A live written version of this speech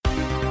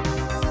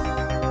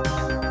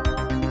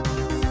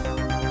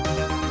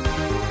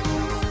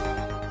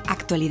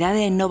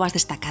actualidade e novas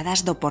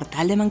destacadas do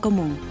portal de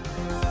Mancomún.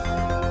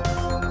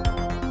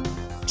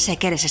 Se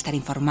queres estar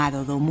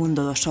informado do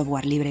mundo do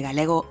software libre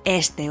galego,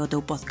 este é o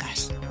teu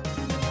podcast.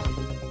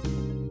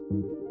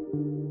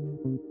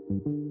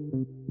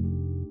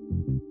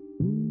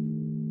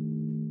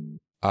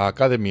 A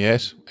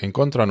Akademy-es,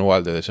 encontro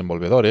anual de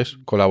desenvolvedores,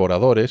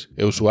 colaboradores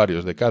e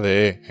usuarios de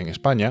KDE en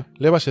España,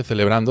 lévase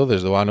celebrando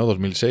desde o ano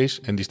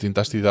 2006 en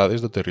distintas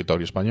cidades do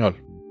territorio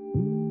español.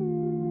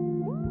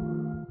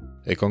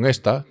 E con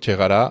esta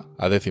chegará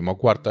a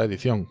 14ª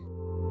edición.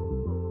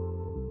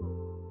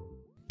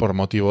 Por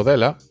motivo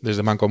dela,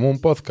 desde Mancomún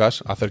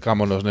Podcast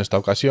acercámonos nesta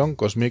ocasión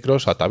cos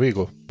micros ata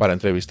Vigo para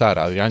entrevistar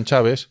a Adrián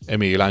Chaves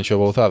e Miguel Anxo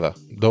Bouzada,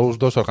 dous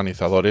dos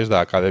organizadores da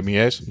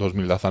Akademy-es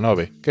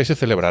 2019, que se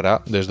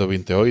celebrará desde o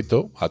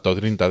 28 ata o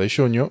 30 de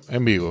xuño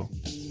en Vigo.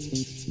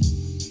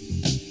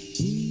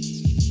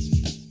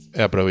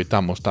 E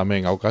aproveitamos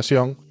tamén a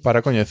ocasión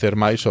para coñecer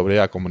máis sobre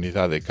a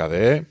comunidade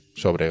KDE,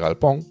 sobre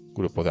Galpón,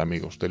 grupo de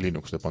amigos de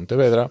Linux de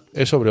Pontevedra,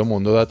 e sobre o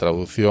mundo da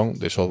traducción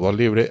de software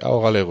libre ao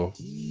galego.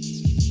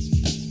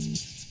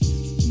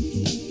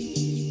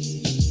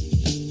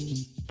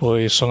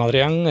 Pois son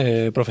Adrián,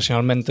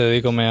 profesionalmente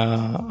dedícome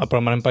a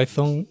programar en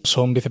Python,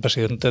 son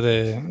vicepresidente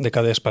de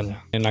KDE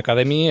España. En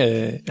Akademy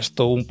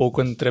estou un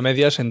pouco entre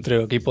medias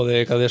entre o equipo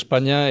de KDE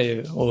España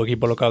e o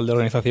equipo local de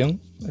organización,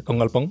 con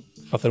Galpón,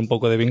 facer un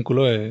pouco de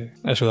vínculo e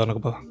axudar no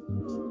que poda.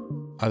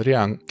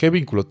 Adrián, que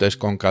vínculo tes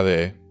con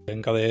KDE? En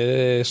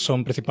KDE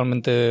son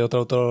principalmente o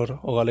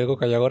traductor o galego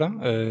que hai agora.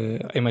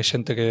 Hai máis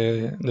xente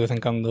que de vez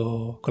en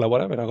cando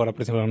colabora, pero agora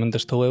principalmente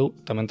estou eu.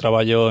 Tamén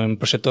traballo en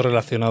proxectos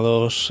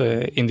relacionados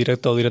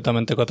indirecto ou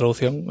directamente coa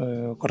traducción,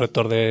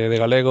 corrector de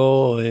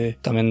galego.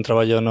 Tamén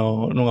traballo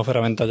nunha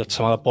ferramenta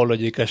chamada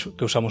Apology que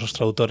usamos os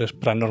traductores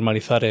para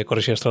normalizar e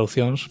corrixir as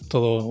traduccións.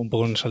 Todo un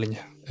pouco nesa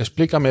liña.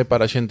 Explícame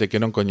para a xente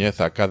que non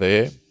coñeza a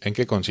KDE en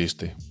que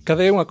consiste.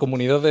 KDE é unha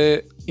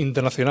comunidade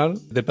internacional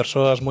de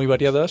persoas moi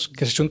variadas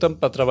que se xuntan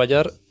para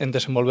traballar en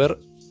desenvolver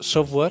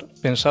software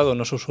pensado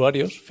nos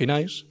usuarios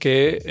finais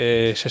que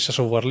sexa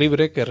software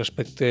libre, que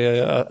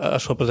respecte a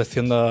súa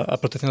protección da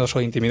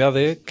súa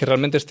intimidade, que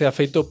realmente estea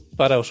feito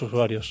para os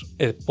usuarios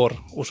e por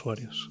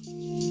usuarios.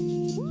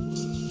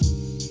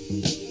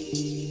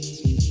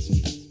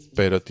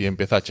 Pero ti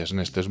empezaches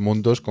nestes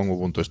mundos con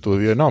Ubuntu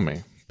Studio e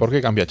nome. Por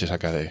que cambiaches a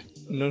KDE?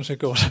 Non sei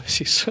como sabes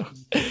iso.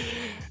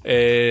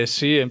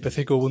 Sí,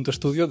 empecé co Ubuntu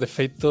Studio. De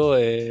feito,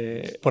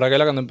 por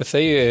aquela cando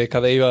empecé,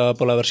 KDE iba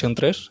pola versión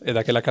 3, e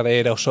daquela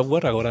KDE era o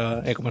software,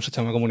 agora é como se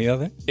chama a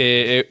comunidade.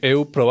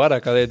 Eu probara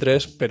a KDE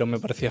 3, pero me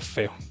parecía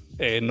feo.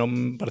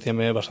 Non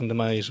parecíame bastante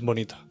máis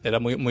bonito. Era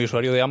moi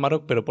usuario de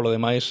Amarok, pero polo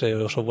demais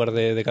o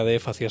software de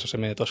KDE facíase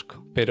medio tosco.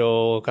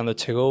 Pero cando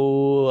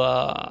chegou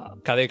a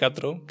KDE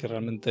 4, que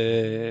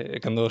realmente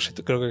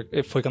creo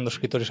que foi cando os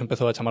escritorios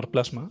empezou a chamar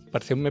Plasma,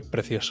 pareceume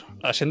precioso.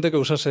 A xente que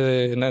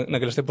usase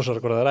naqueles tempos o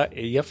recordará,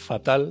 e ia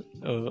fatal.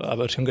 A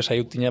versión que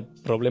saiu tiña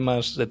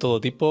problemas de todo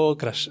tipo,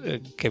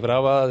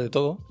 quebraba de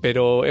todo,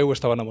 pero eu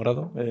estaba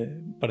enamorado.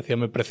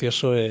 Parecíame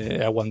precioso e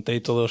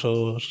aguantei todos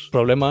os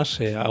problemas,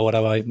 e agora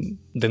vai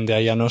dende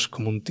hai anos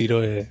como un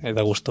tiro e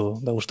dá gusto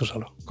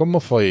usalo.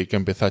 Como foi que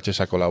empezaches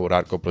a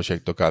colaborar co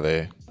proxecto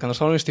KDE? Cando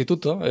estaba no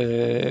instituto,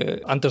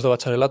 antes do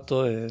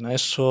bacharelato, na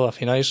ESO, a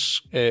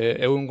finais,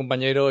 eu e un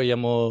compañeiro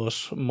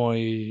íamos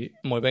moi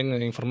ben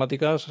en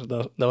informáticas,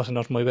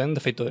 dábasenos moi ben.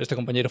 De feito, este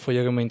compañeiro foi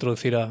o que me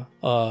introducira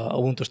a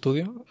Ubuntu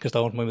Studio, que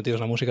estábamos moi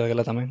metidos na música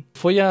daquela tamén.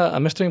 Foi a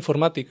mestra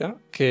informática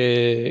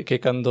que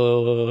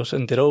cando se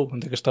enterou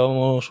de que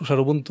estábamos a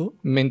usar Ubuntu,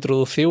 me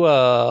introduciu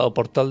ao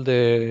portal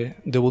de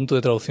Ubuntu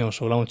de traducción,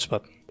 o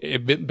Launchpad.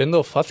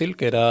 Vendo fácil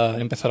que era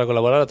empezar a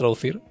colaborar, a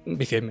traducir,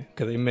 viciéme,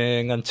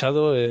 quedeime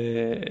enganchado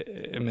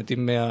e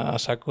metíme a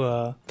saco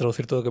a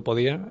traducir todo o que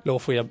podía.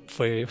 Logo fui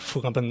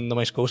aprendendo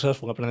máis cousas,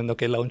 fui aprendendo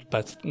que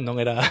Launchpad non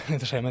era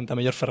necesariamente a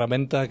mellor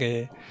ferramenta,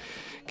 que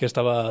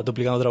estaba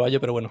duplicando o traballo,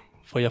 pero bueno,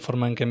 foi a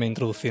forma en que me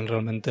introducín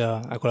realmente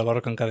a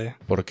colaborar con KDE.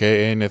 Por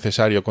que é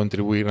necesario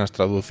contribuir nas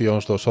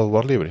traducións do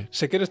software libre?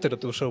 Se queres ter o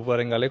teu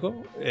software en galego,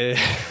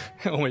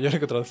 o mellor é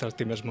que traduzas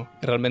ti mesmo.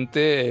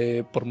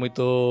 Realmente, por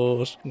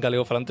moitos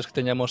galegofalantes que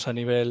teñamos a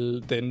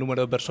nivel de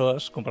número de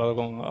persoas, comparado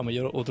con a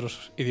mellor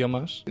outros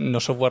idiomas, no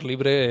software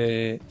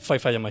libre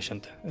falla máis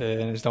xente.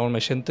 Necesitamos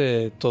máis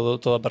xente,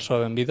 toda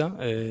persoa ben vida.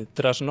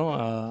 Trasno,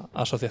 a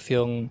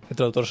Asociación de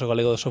Traductores ao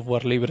Galego de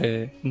Software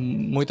Libre,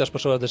 moitas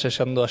persoas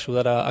desexando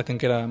axudar a quen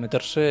quera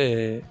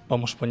meterse,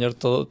 vamos poñer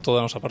toda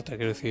a nosa parte.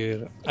 Quero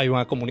dicir, hai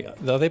unha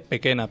comunidade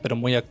pequena pero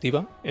moi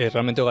activa.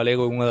 Realmente o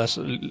galego é unha das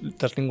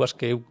linguas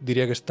que eu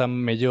diría que está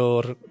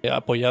mellor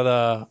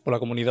apoiada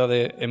pola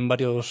comunidade en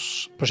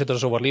varios proxectos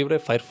de software libre,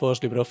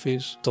 Firefox,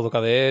 LibreOffice, todo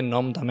KDE,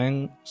 NOM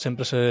tamén.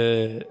 Sempre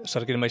se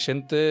require máis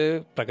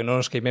xente para que non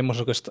nos queimemos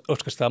os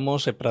que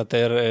estamos, e para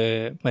ter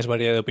máis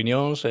variedade de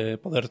opinións,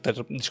 poder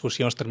ter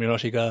discusións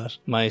terminolóxicas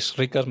máis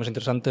ricas, máis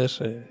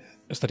interesantes.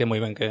 Estaría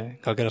moi ben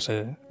que calquera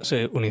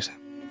se unise.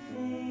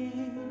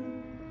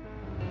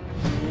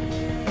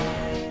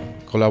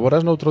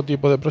 Colaboras noutro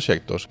tipo de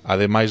proxectos,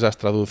 ademais das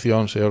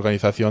traducións e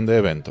organización de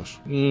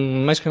eventos?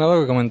 Máis que nada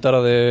o que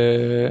comentara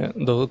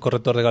do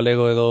corrector de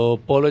galego e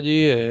do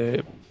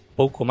Pology,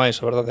 pouco máis,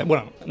 a verdade.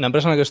 Bueno, na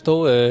empresa na que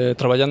estou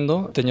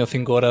traballando teño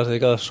 5 horas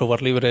dedicadas ao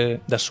software libre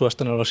das súas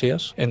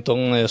tecnoloxías.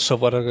 Entón,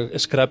 software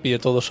scrappy e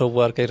todo o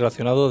software que hai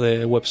relacionado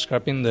de web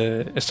scrapping,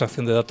 de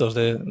extracción de datos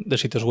de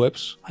sitios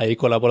webs. Aí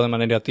colaboro de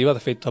maneira activa.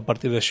 De feito, a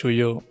partir de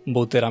xullo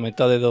vou ter a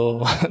metade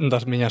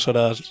das miñas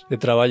horas de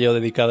traballo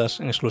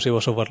dedicadas en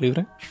exclusivo ao software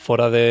libre.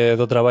 Fora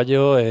do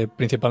traballo,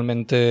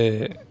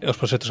 principalmente os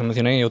proxectos que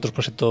mencionei e outros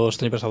proxectos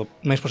teño pensado,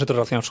 máis proxectos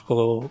relacionados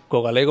co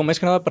galego,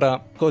 máis que nada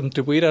para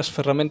contribuir ás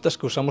ferramentas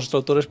que usamos os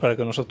traductores para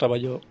que o noso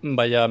traballo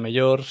vaya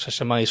mellor,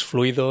 sexa máis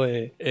fluido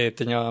e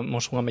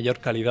teñamos unha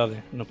mellor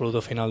calidade no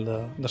produto final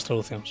das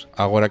traducións.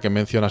 Agora que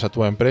mencionas a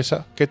túa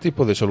empresa, que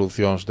tipo de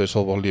solucións de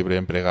software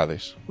libre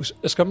empregades? Pois,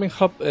 Scrapping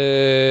Hub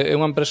é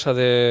unha empresa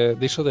de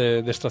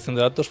extracción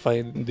de datos,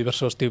 fai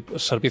diversos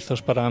servizos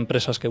para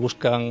empresas que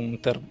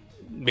buscan ter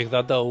Big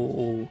Data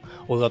ou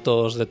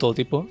datos de todo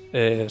tipo,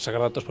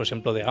 sacar datos, por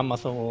exemplo, de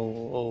Amazon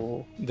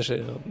ou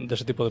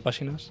dese tipo de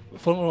páxinas.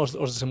 Foron os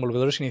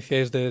desenvolvedores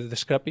iniciais de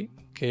Scrappy,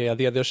 que a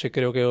día de hoxe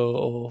creo que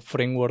o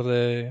framework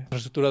de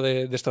infraestructura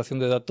de extracción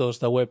de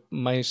datos da web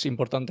máis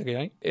importante que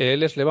hai. E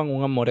eles levan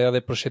unha morea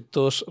de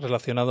proxectos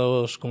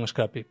relacionados con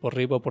Scrappy, por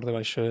riba ou por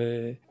debaixo,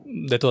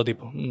 de todo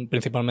tipo,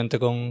 principalmente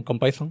con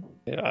Python.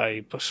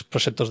 Hai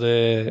proxectos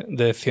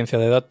de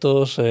ciencia de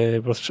datos,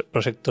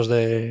 proxectos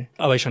de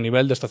a baixo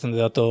nivel de extracción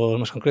de datos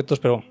máis concretos,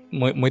 pero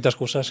moitas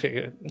cousas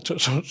que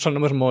son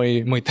nomes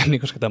moi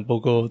técnicos que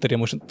tampouco tería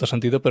moito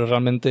sentido, pero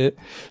realmente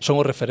son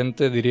o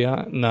referente,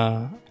 diría,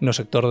 no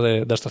sector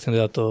da extracción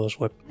de datos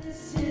web.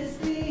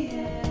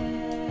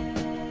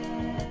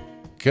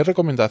 Que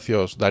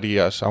recomendacións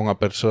darías a unha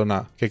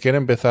persona que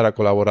quere empezar a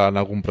colaborar en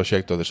algún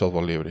proxecto de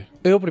software libre?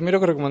 Eu o primeiro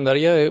que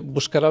recomendaría é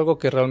buscar algo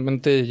que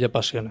realmente lle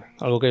apasione,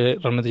 algo que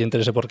realmente lle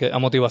interese, porque a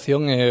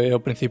motivación é o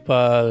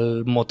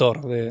principal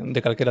motor de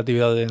calquera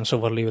actividade en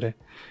software libre.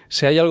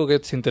 Se hai algo que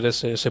te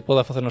interese, se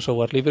poda facer no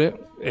software libre,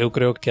 eu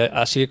creo que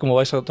así como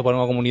vais a topar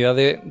unha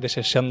comunidade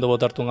desexando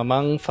botarte unha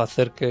man,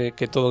 facer que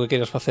todo o que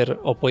queiras facer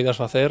o poidas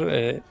facer,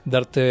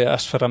 darte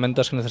as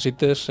ferramentas que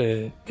necesites,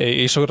 e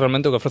iso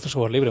realmente o que ofrece o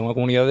software libre, unha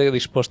comunidade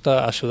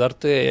disposta a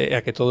axudarte e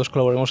a que todos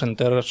colaboremos en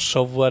ter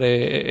software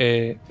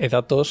e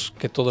datos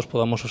que todos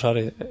podamos usar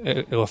e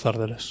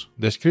gozar deles.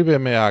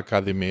 Descríbeme a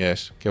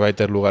Akademy-es, que vai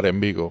ter lugar en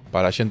Vigo,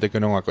 para a xente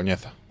que non a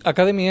coñeza.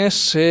 Akademy-es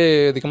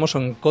é, digamos,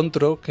 un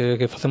encontro que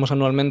facemos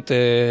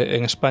anualmente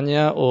en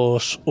España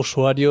os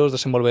usuarios,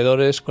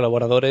 desenvolvedores,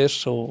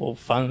 colaboradores ou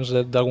fans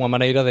de alguma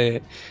maneira de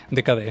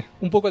KDE.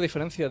 Un pouco a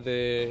diferencia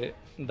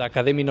da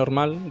Academy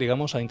normal,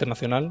 digamos, a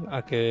internacional,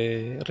 a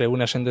que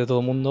reúne a xente de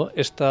todo o mundo,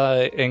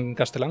 esta en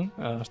castelán,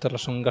 as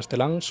terras son en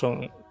castelán,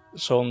 son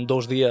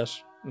 2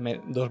 días,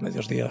 2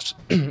 medios días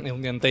e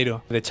un día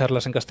inteiro de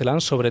charlas en castelán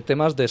sobre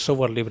temas de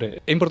software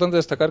libre. É importante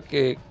destacar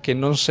que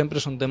non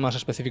sempre son temas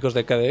específicos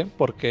de KDE,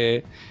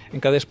 porque en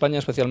KDE España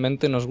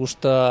especialmente nos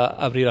gusta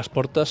abrir as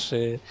portas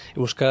e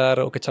buscar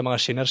o que chaman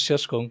as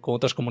sinerxias con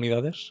outras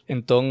comunidades.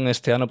 Entón,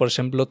 este ano, por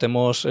exemplo,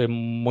 temos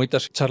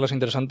moitas charlas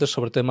interesantes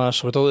sobre temas,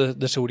 sobre todo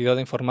de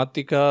seguridade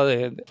informática,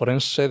 de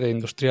forense, de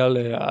industrial,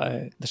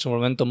 de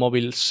desenvolvemento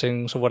móvil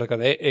sen software de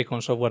KDE e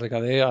con software de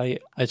KDE.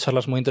 Hai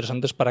charlas moi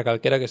interesantes para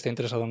calquera que este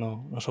interesado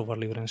no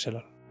software libre en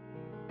xeral.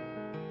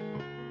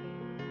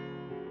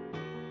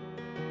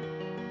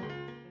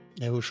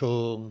 Eu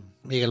sou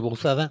Miguel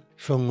Bouzada,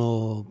 son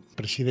o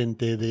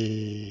presidente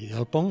de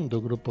Galpón, do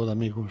grupo de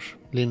amigos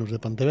Linux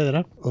de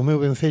Pontevedra. O meu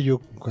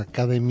vencello co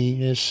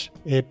Akademy-es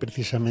é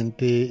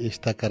precisamente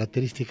esta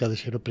característica de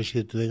ser o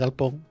presidente de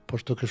Galpón,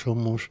 posto que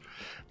somos,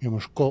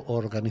 digamos,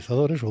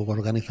 co-organizadores ou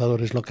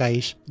organizadores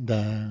locais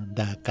da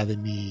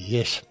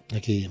Akademy-es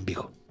aquí en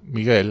Vigo.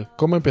 Miguel,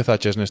 como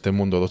empezaches neste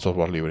mundo do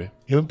software libre?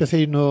 Eu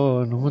empecé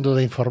no mundo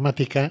da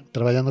informática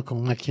traballando con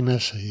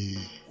máquinas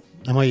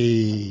a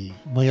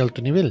moi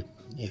alto nivel,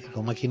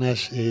 con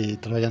máquinas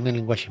traballando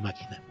en linguaxe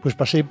máquina. Pois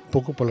pasei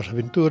pouco polas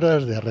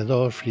aventuras de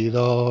R2,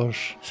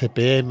 FreeDOS,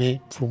 CPM,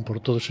 fun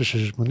por todos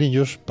eses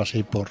mundillos,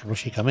 pasei por,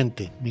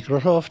 lóxicamente,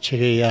 Microsoft,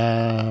 cheguei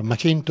a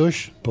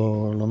Macintosh,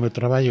 polo meu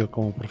traballo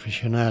como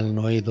profesional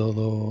no eido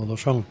do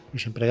son,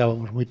 nos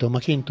empregábamos moito o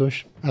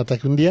Macintosh, ata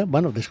que un día,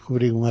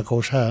 descubrí unha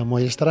cousa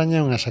moi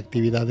extraña, unhas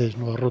actividades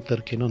no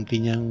router que non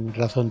tiñan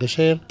razón de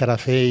ser,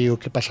 tracei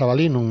o que pasaba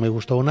ali, non me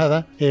gustou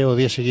nada, e o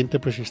día seguinte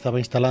pois estaba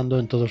instalando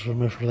en todos os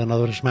meus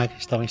ordenadores Mac,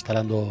 estaba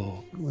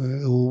instalando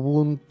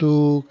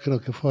Ubuntu,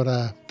 creo que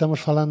fora, estamos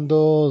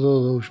falando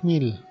do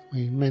 2000,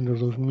 menos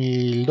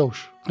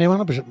 2002. E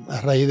pois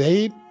a raíz de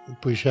aí,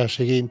 pois xa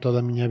seguí en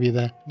toda a miña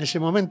vida nese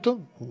momento,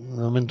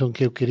 no momento en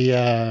que eu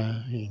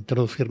quería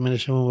introducirme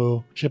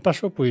nese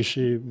paso, pois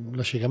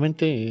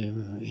lóxicamente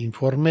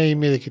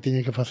informeime de que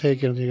tiña que facer,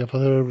 que non tiña que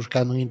facer,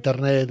 buscando en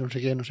internet, non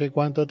sei que, non sei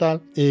cuánto e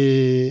tal, e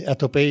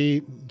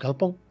atopei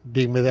Galpón.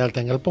 Dime de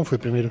alta en Galpón,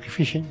 foi o primeiro que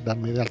fixen,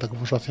 darme de alta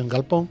como socio en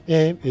Galpón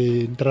e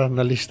entrar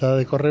na lista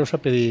de correos a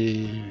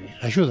pedir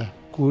axuda.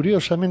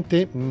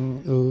 Curiosamente,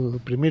 o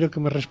primeiro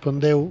que me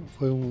respondeu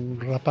foi un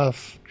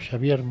rapaz,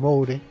 Xavier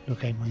Moure, do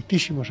que hai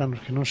moitísimos anos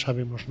que non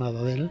sabemos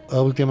nada del.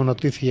 A última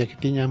noticia que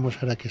tiñamos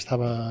era que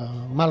estaba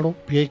malo,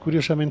 e aí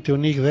curiosamente o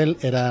nick del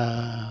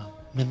era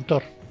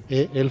Mentor.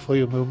 E el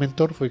foi o meu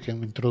mentor, foi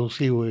quen me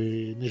introduciu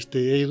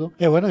neste eido.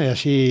 E bueno, e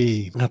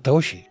así ata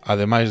hoxe.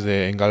 Ademais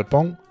de en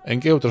Galpón,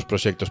 en que outros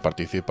proxectos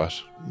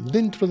participas?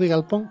 Dentro de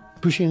Galpón,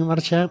 puxen en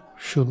marcha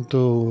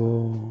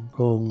xunto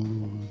con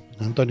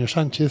Antonio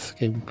Sánchez,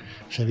 que é un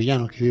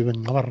sevillano que vive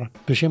en Navarra,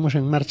 puxemos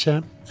en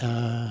marcha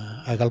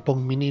a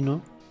Galpón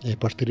Menino e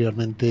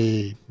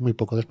posteriormente, moi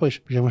pouco despois,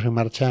 puxemos en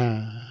marcha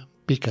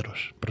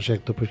Pícaros,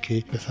 proxecto pois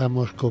que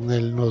empezamos con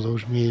el no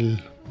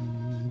 2010,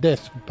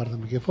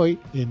 pardame que foi,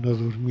 e no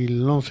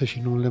 2011, se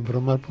non lembro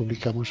mal,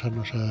 publicamos a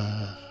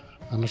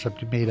nosa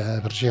primeira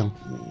versión,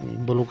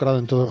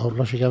 involucrado en todo,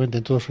 lógicamente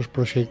en todos os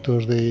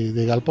proxectos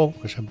de Galpón,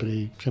 que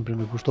sempre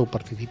me gustou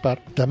participar.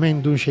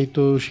 Tamén dun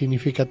xeito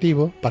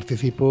significativo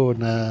participo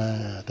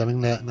tamén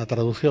na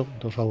traducción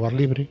do software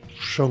libre.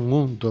 Son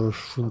un dos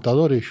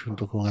fundadores,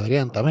 xunto con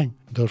Adrián tamén,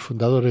 dos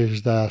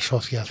fundadores da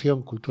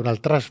Asociación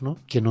Cultural Trasno,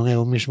 que non é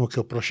o mismo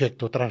que o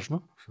proxecto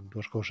Trasno, son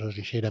dúas cousas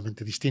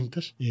lixeiramente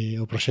distintas.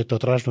 O proxecto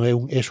Trasno é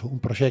un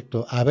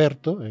proxecto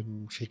aberto,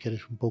 se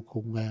queres un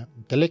pouco unha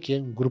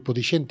telequia, un grupo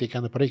de xente que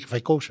anda por aí que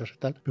fai cousas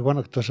e tal, pero bueno,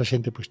 que toda esa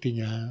xente pois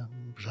tiña,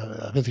 pois,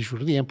 a veces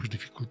xurdían pois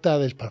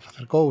dificultades para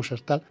facer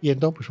cousas tal, e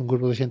entón pois un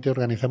grupo de xente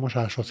organizamos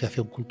a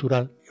Asociación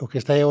Cultural, o que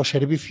está é ao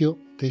servicio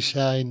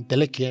desa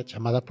entelequia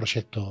chamada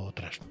Proxecto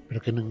Trasno, pero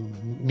que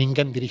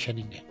ninguén dirixe a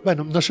ninguén.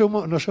 Bueno, no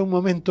seu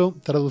momento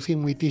traducín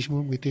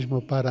moitismo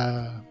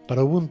para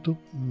Ubuntu.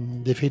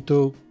 De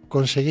feito,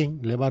 conseguín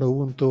levar o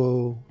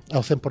Ubuntu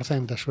ao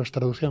 100% das súas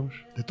traduccións,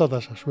 de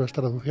todas as súas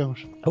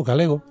traducións ao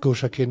galego,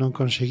 cousa que non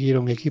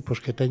conseguiron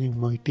equipos que teñen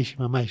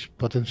moitísima máis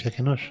potencia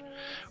que nós,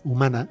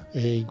 humana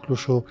e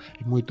incluso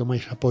moito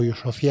máis apoio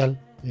social,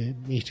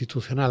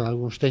 institucional.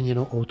 Algúns teñen,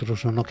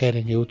 outros non o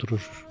queren e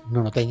outros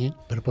non o teñen,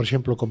 pero por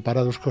exemplo,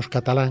 comparados cos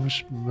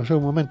cataláns, no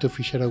seu momento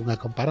fixera unha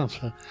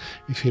comparanza,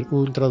 é dicir,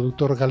 un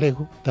traductor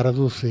galego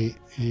traduce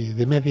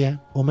de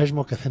media o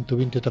mesmo que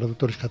 120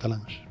 traductores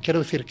cataláns.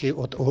 Quero dicir que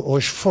o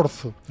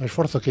esforzo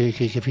que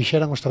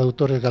fixeran os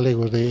traductores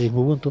galegos en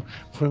Ubuntu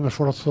foi un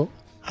esforzo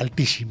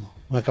altísimo,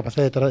 unha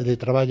capacidade de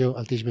traballo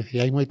altísima.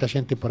 Hai moita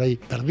xente por aí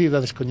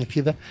perdida,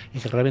 descoñecida, e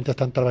que realmente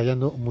están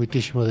traballando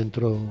moitísimo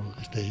dentro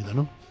deste eido,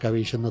 non?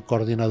 Acabei sendo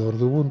coordinador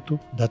do Ubuntu,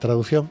 da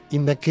traducción,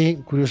 inda que,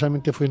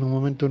 curiosamente, foi nun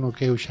momento no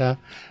que eu xa,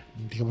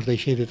 digamos,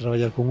 deixei de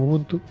traballar con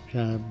Ubuntu,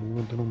 xa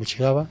Ubuntu non me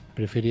chegaba,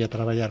 prefería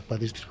traballar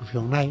coa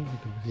distribución NAI,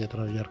 prefería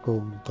traballar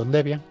con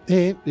Debian,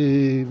 e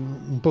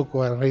un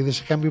pouco a raíz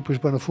dese cambio,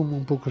 pois, bueno, fumo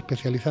un pouco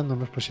especializando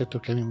nos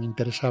proxectos que a mí me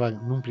interesaban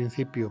nun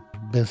principio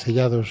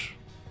vencellados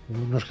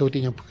nos que eu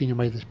tiña un poquinho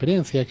máis de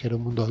experiencia, que era o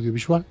mundo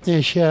audiovisual,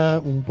 e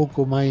xa un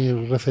pouco máis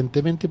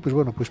recentemente, pois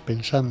bueno, pois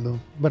pensando,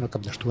 bueno,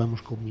 cando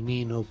estuvemos con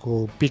Menino,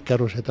 co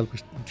Pícaros e tal,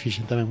 pois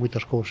fixen tamén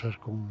moitas cousas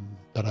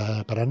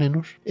para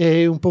nenos,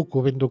 e un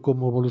pouco vendo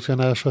como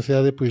evoluciona a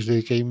sociedade, pois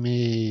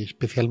dediqueime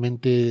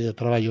especialmente a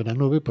traballo na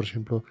nube. Por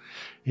exemplo,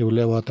 eu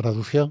levo a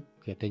traducción,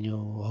 que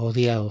teño ao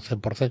día o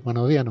 100%,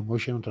 bueno, ao día non,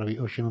 hoxe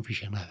non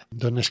fixen nada.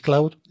 Do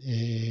Nextcloud,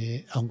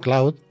 a un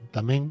cloud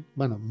tamén,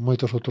 bueno,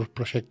 moitos outros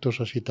proxectos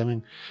así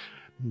tamén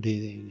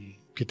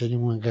que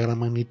teñen unha gran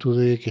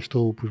magnitude que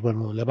estou, pois,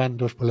 bueno,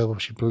 levando.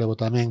 Levo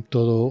tamén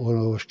todo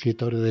o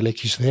escritorio del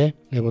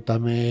XD, levo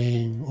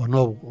tamén o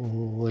novo,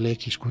 o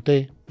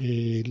LXQT,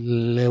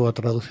 levo a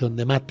traducción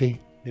de Mate.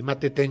 De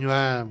Mate teño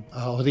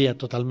ao día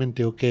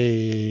totalmente o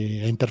que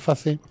é a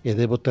interface, e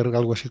debo ter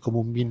algo así como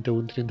un 20 ou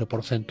un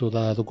 30%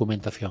 da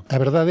documentación. A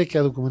verdade é que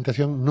a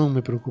documentación non me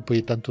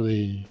preocupei tanto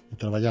de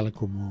traballala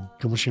como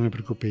se me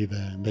preocupei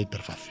da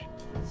interface.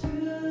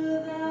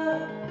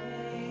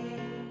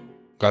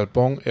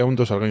 Galpón é un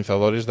dos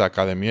organizadores da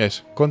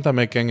Akademy-es.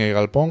 Contame quen é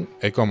Galpón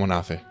e como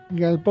nace.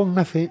 Galpón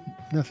nace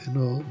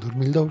no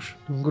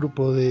 2002, un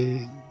grupo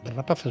de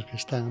rapaces que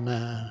están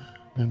na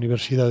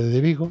Universidade de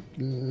Vigo.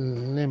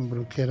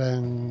 Lembro que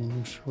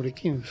eran sobre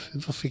 12,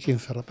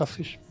 15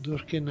 rapaces,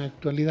 dos que na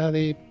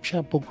actualidade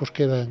xa poucos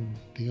quedan,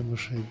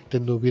 digamos,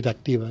 tendo vida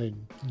activa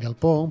en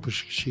Galpón. Pois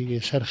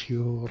sigue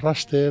Sergio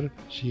Raster,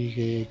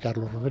 sigue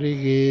Carlos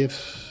Rodríguez,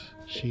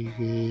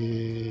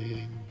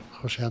 sigue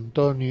José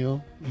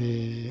Antonio,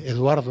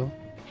 Eduardo.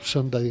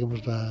 Son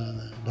digamos,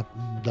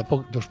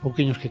 dos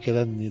pouquiños que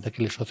quedan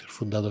daqueles socios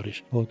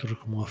fundadores. Outros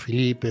como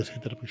Filipe,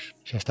 etc., pois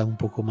xa están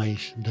un pouco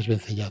máis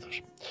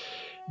desvencellados.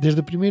 Desde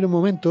o primeiro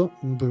momento,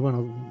 pois,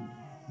 bueno,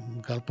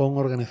 Galpón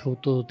organizou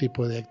todo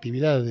tipo de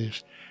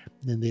actividades,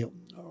 dende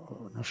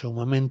no seu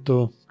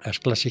momento as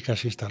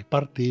clásicas install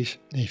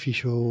parties, e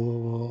fixo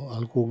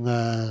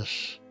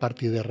algunhas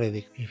parties de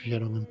rede que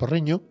fixeron en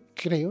Porriño.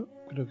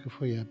 Creo creo que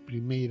foi a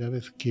primeira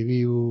vez que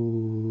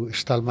viu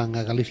Stallman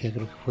a Galicia,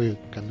 creo que foi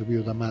cando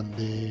viu da man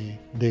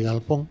de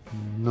Galpón.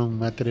 Non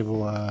me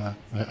atrevo a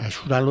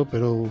xuralo,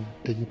 pero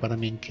teño para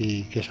min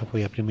que esa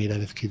foi a primeira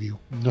vez que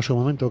viu. No seu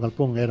momento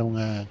Galpón era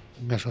unha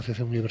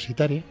asociación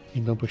universitaria,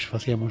 entón pois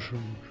facíamos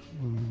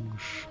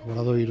uns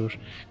obradoiros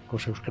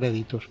cos seus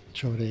créditos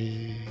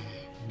sobre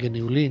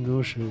GNU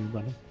Linux,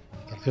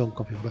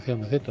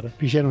 configuración, etc.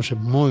 Fixéronse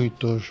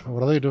moitos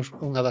obradoiros.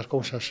 Unha das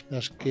cousas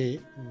das que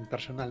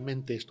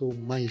personalmente estou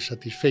máis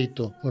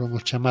satisfeito foron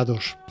os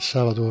chamados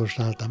sábados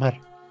na alta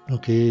mar,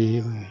 no que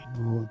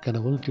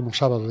era o último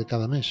sábado de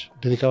cada mes.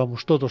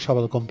 Dedicábamos todo o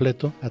sábado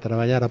completo a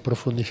traballar a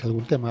profundizar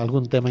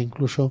algún tema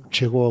incluso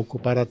chegou a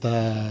ocupar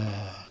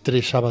ata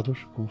 3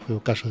 sábados, como foi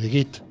o caso de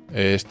Git.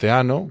 Este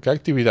ano, que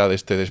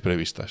actividades tedes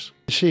previstas?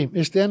 Sí,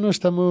 este ano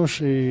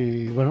estamos,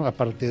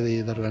 aparte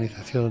da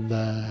organización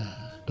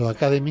do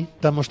Academy,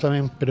 estamos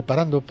tamén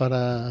preparando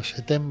para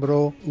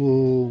setembro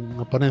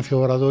unha ponencia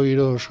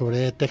obradoiro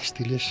sobre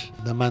textiles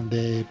da man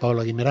de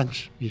Paula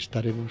Guimeráns, e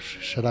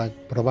será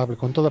probable,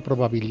 con toda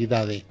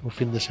probabilidade, o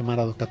fin de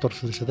semana do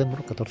 14 de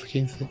setembro,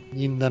 14-15.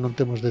 Ainda non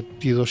temos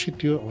detido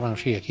sitio,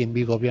 sí, aquí en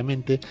Vigo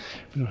obviamente,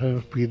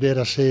 pero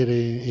pudera ser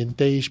en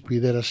Teis,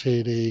 pudera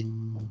ser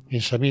en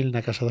Samil,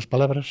 na Casa das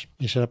Palabras,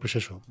 e será pois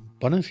eso,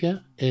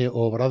 ponencia e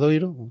o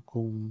obradoiro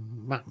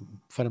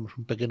faremos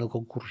un pequeno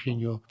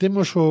concursiño.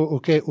 Temos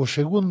o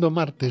segundo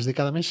martes de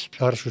cada mes,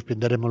 agora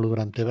suspenderemoslo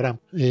durante o verán,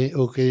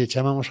 o que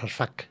chamamos as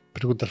FAQ,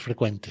 preguntas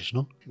frecuentes,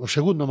 non? O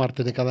segundo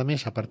martes de cada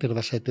mes, a partir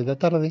das 7 da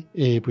tarde,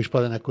 pois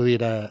poden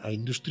acudir a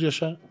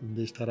Industriosa,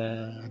 onde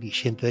estará a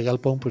xente de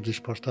Galpón pois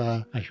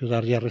disposta a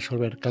axudarlle a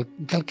resolver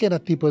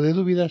calquera tipo de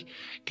dúbidas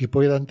que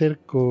poidan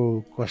ter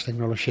coas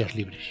tecnoloxías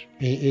libres.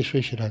 Eso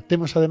é xeral.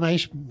 Temos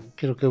ademais,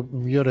 creo que o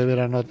mellor é ver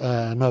a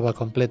nova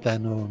completa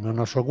no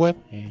noso web,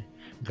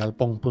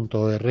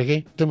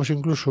 galpón.org. Temos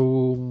incluso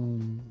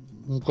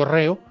un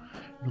correo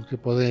no que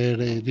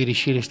poder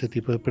dirixir este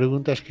tipo de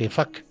preguntas, que é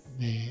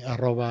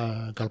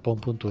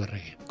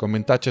fac@galpón.org.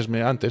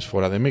 Comentáchesme antes,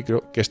 fora de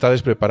micro, que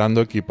estades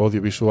preparando equipo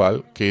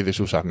audiovisual que ides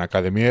usar na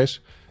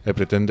Akademy-es e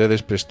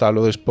pretendedes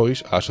prestalo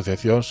despois a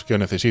asociacións que o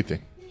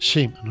necesiten.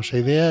 Sí, a nosa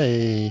idea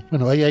é...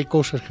 hai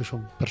cousas que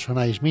son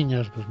personais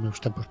miñas dos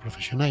meus tempos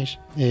profesionais,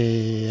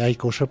 hai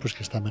cousas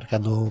que está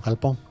mercando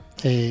Galpón.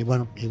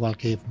 Igual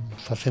que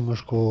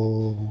facemos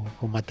co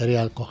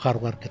material, co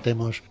hardware que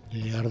temos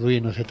de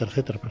Arduino,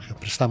 etc, porque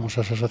prestamos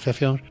ás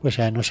asociacións,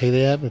 pois a nosa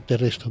idea é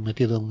ter isto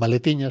metido en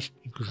maletiñas,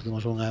 incluso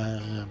temos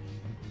unha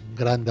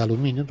grande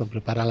aluminio, entón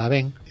preparala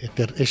ben, e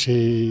ter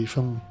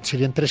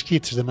serían 3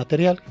 kits de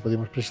material que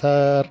podemos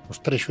prestar os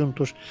 3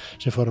 xuntos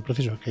se fora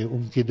preciso, que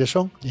un kit de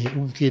son,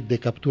 un kit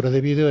de captura de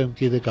vídeo e un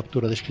kit de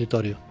captura de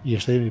escritorio, e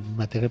este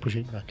material, pois,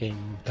 que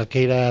en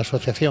calqueira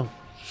asociación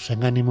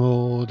sen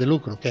ánimo de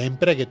lucro que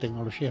empregue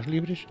tecnoloxías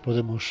libres,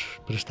 podemos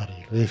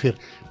prestarlle. É dicir,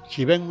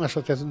 se ven unha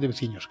asociación de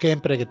veciños que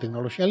empregue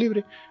tecnoloxía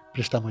libre,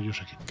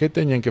 prestámoslos aquí. Que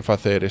teñen que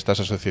facer estas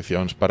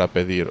asociacións para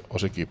pedir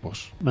os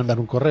equipos?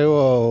 Mandar un correo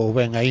ou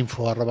ben a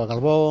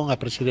info@galpón,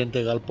 a presidente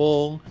de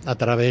Galpón, a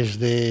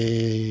través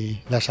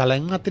da sala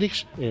en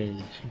Matrix,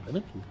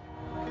 simplemente.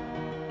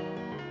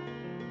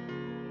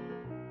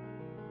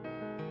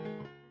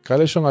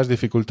 Cales son as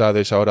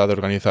dificultades a hora de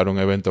organizar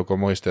un evento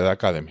como este da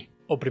Academy?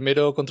 O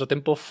primeiro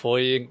contratempo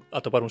foi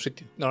atopar un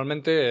sitio.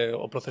 Normalmente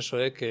o proceso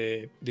é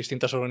que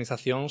distintas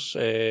organizacións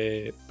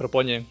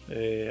propoñen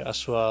a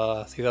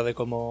súa cidade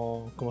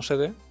como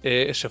sede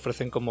e se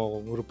ofrecen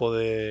como grupo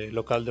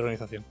local de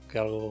organización, que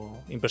é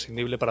algo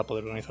imprescindible para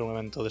poder organizar un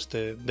evento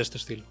deste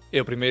estilo. E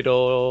o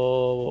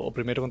primeiro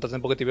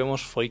contratempo que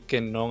tivemos foi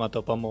que non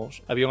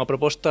atopamos. Había unha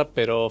proposta,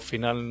 pero ao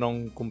final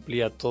non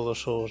cumplía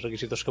todos os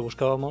requisitos que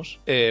buscábamos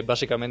e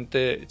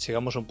basicamente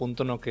chegamos a un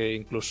punto no que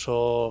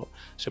incluso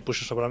se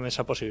puxo sobre a mesa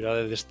a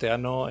posibilidade deste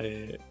ano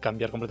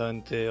cambiar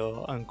completamente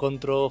o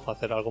encontro,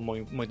 facer algo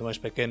moito máis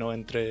pequeno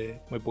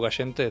entre moi pouca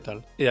xente e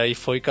tal. E aí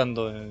foi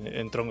cando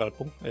entrou en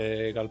Galpón.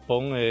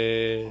 Galpón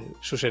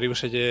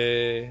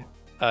suxeriuselle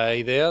a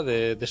idea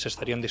de se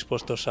estarían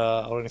dispostos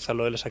a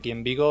organizarlo eles aquí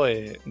en Vigo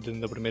e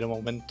dende o primeiro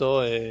momento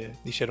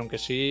dixeron que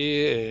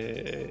sí,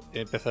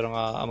 empezaron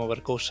a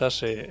mover cousas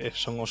e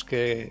son os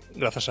que,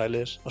 grazas a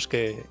eles, os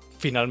que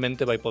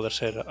finalmente vai poder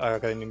ser a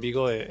Academy en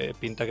Vigo e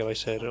pinta que vai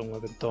ser un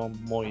evento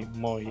moi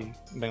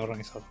ben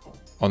organizado.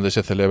 Onde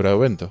se celebra o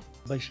evento?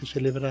 Vai se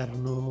celebrar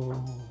no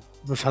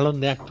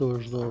Salón de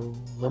Actos do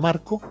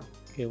Marco,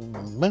 que é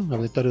un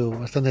auditorio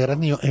bastante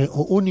grande, é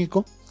o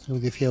único. Eu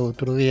dicía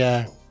outro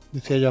día,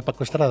 dicía yo a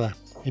Paco Estrada,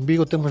 en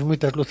Vigo temos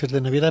moitas luces de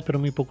Navidad, pero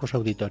moi poucos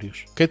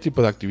auditorios. Que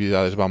tipo de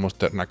actividades vamos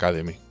ter na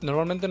Academy?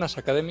 Normalmente nas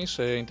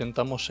Academies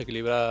intentamos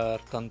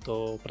equilibrar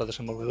tanto para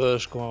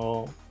desenvolvedores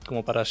como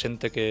como para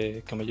xente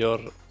que a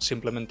mellor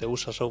simplemente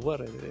usa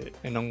software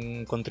e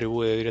non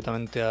contribúe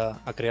directamente a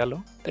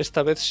crealo.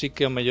 Esta vez sí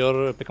que a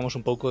mellor pecamos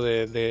un pouco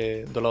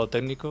do lado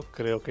técnico.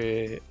 Creo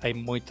que hai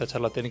moita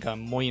charla técnica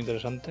moi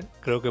interesante.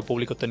 Creo que o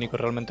público técnico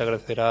realmente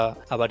agradecerá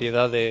a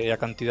variedade e a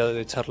cantidade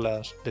de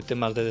charlas de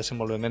temas de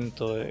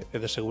desenvolvemento e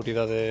de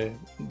seguridade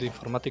de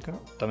informática.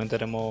 Tamén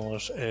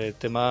teremos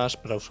temas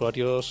para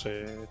usuarios,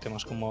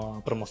 temas como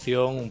a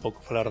promoción, un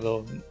pouco falar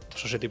dos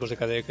obxectivos de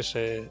KDE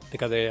de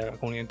KDE a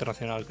comunidade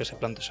internacional que se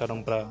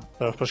plantexaron para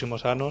os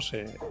próximos anos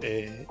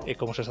e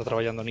como se está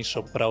traballando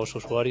niso para os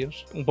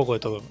usuarios. Un pouco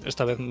de todo.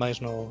 Esta vez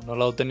máis no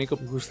lado técnico.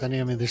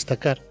 Gustaríame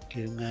destacar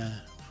que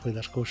foi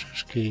das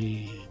cousas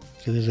que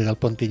desde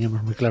Galpón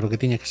tiñamos moi claro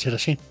que tiña que ser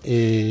así.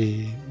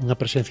 Unha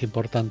presencia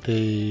importante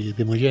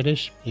de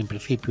mulleres, en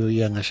principio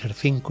ian a ser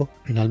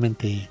 5,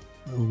 finalmente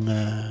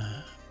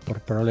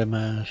por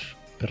problemas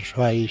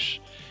persoais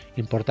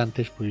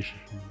importantes, pois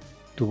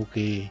tuvo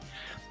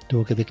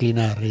que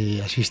declinar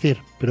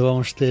asistir, pero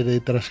vamos ter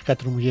tras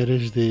 4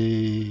 mulleres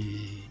de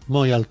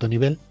moi alto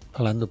nivel,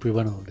 falando, pois,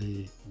 bueno,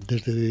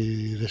 desde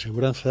de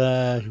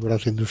seguranza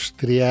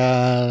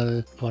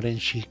industrial,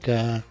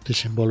 forénsica,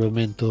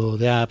 desenvolvemento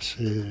de apps,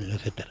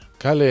 etc.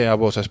 Cal é a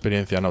vosa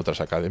experiencia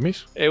noutras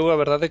Academies? Eu a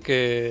verdade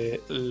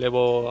que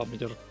levo a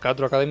mellor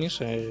 4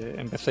 Academies.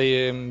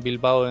 Empecé en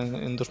Bilbao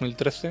en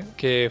 2013,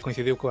 que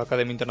coincidiu coa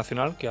Academia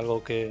Internacional, que é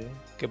algo que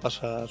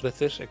pasa ás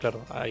veces, e claro,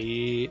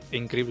 aí é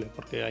increíble,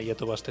 porque aí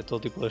atopaste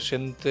todo tipo de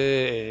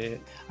xente.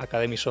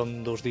 Academies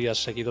son 2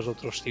 días seguidos de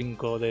outros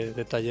 5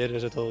 de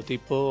talleres de todo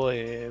tipo,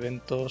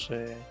 eventos,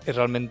 e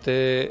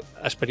realmente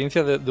a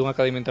experiencia dunha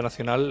Academia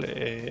Internacional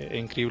é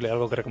increíble,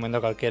 algo que recomendo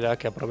a calquera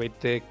que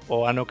aproveite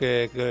o ano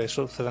que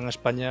sucedan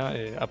España,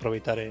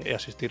 aproveitar e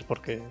asistir,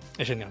 porque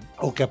é genial.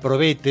 Ou que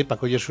aproveite para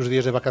coller sus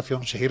días de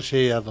vacación,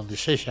 seguirse a donde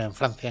sexa, en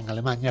Francia, en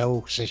Alemania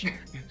ou que sexa.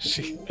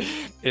 Sí.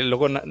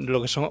 Logo, lo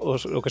que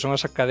son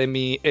as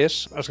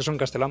Akademy-es, as que son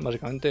castelán,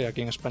 basicamente,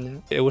 aquí en España.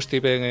 Eu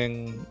estive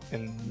en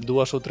 2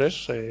 ou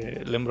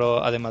 3,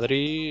 lembro a de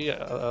Madrid,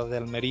 a de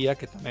Almería,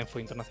 que tamén foi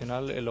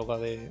internacional, e logo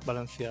a de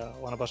Valencia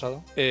o ano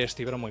pasado, e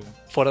estiveron moi ben.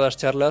 Fora das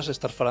charlas,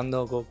 estar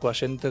falando coa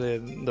xente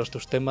dos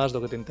teus temas,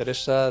 do que te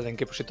interesa, de en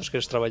que proxectos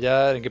queres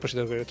traballar, en que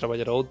proxectos queres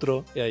traballar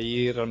outro, e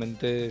aí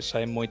realmente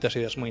saen moitas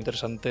ideas moi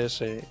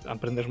interesantes,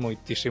 aprendes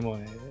moitísimo,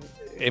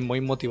 é moi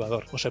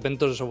motivador. Os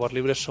eventos de software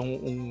libre son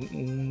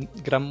un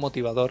gran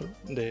motivador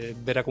de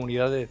ver a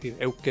comunidade e decir,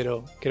 eu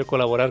quero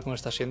colaborar con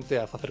esta xente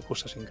a facer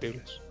cousas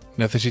increíbles.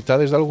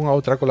 Necesitades de algunha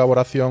outra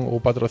colaboración ou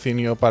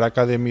patrocinio para a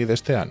Academy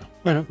deste ano?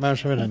 Bueno, vamos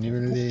a ver, a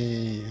nivel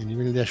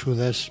de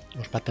axudas,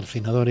 os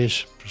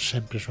patrocinadores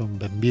sempre son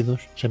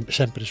benvidos,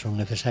 sempre son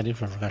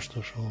necesarios, os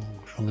gastos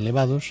son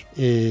elevados,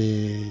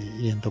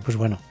 e entón, pues,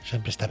 bueno,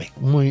 sempre está ben.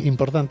 Moi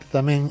importante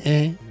tamén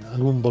é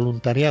algún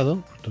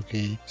voluntariado,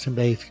 porque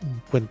sempre hai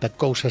cuenta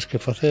cousas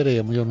que facer,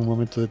 e a mellor nun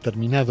momento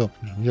determinado,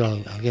 a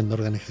mellor alguén da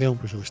organización,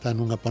 pues, está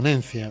nunha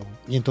ponencia,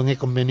 e entón é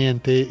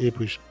conveniente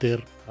pues, ter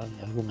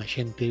algunha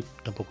xente,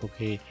 tampouco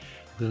que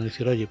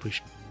dicir, oye,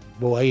 pois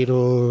vou a ir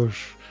os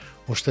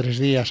 3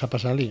 días a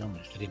pasar ali,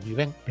 hombre, estaría moi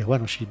ben, pero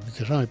bueno, si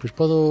dices, pois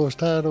podo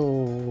estar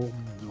o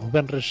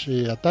venres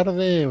a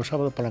tarde o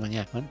sábado pola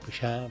mañá, bueno,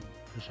 pois xa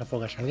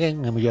afogas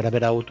alguén, a mellor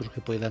haberá outros que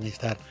poidan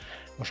estar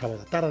o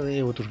sábado a tarde,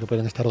 outros que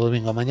poden estar o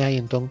domingo a mañá,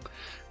 e entón,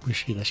 pois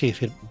ir así,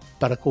 decir,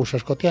 para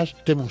cousas cotiás,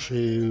 temos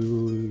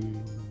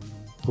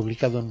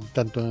publicado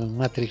tanto en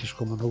Matrix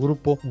como no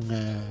grupo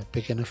unha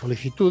pequena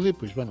solicitude,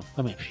 pois, bueno,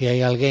 se hai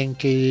alguén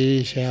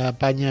que se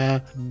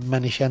apaña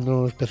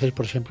manexando os PCs,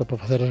 por exemplo, para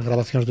facer as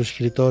grabacións do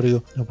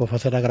escritorio ou para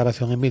facer a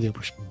grabación en vídeo,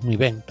 pois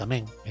moi ben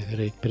tamén,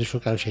 pero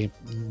iso, claro, se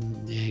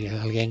hai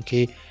alguén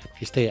que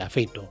este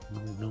afeito,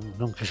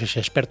 non que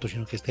sexa experto,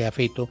 sino que este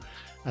afeito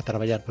a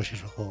traballar, pois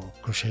iso,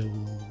 co seu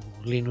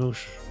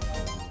Linux,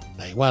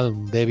 da igual,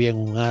 un Debian,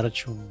 un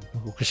Arch,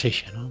 o que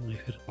sexa, non?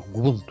 Un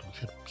Ubuntu,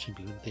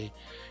 simplemente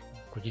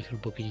coñecer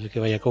un poquinho de que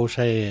vai a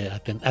cousa e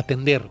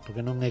atender, porque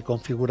non é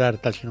configurar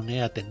tal, senón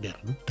é atender,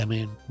 non?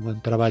 Tamén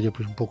un traballo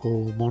pois un pouco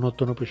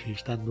monótono, pois se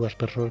están 2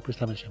 persoas, pois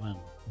tamén se van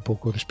un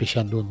pouco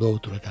despexando un do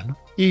outro e tal, non?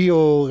 E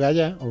o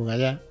Gallá,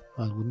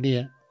 algún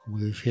día,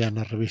 como dicía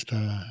na revista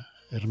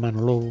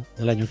Hermano Lobo,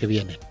 del año que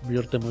viene,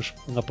 mellor temos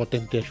unha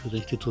potente axuda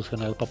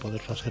institucional para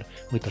poder facer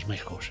moitas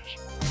máis cousas.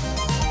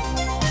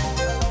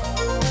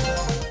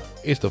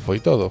 Isto foi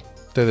todo.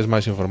 Tedes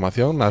máis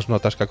información nas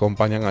notas que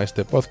acompañan a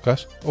este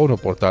podcast ou no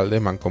portal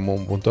de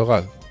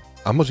mancomun.gal.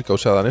 A música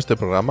usada neste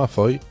programa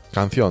foi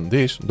Canción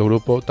Dis do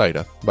grupo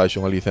Tairaz,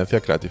 baixo unha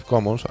licencia Creative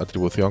Commons,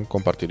 atribución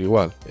compartir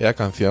igual, e a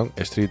canción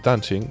Street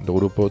Dancing do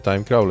grupo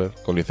Timecrawler,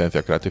 con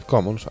licencia Creative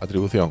Commons,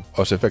 atribución.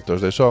 Os efectos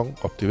de son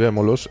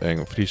obtivémolos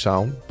en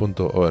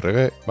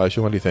freesound.org,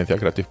 baixo unha licencia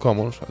Creative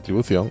Commons,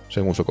 atribución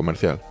sen uso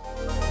comercial.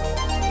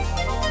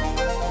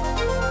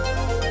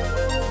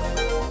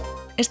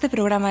 Este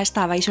programa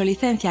está baixo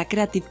licencia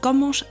Creative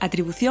Commons,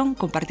 atribución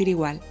compartir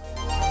igual.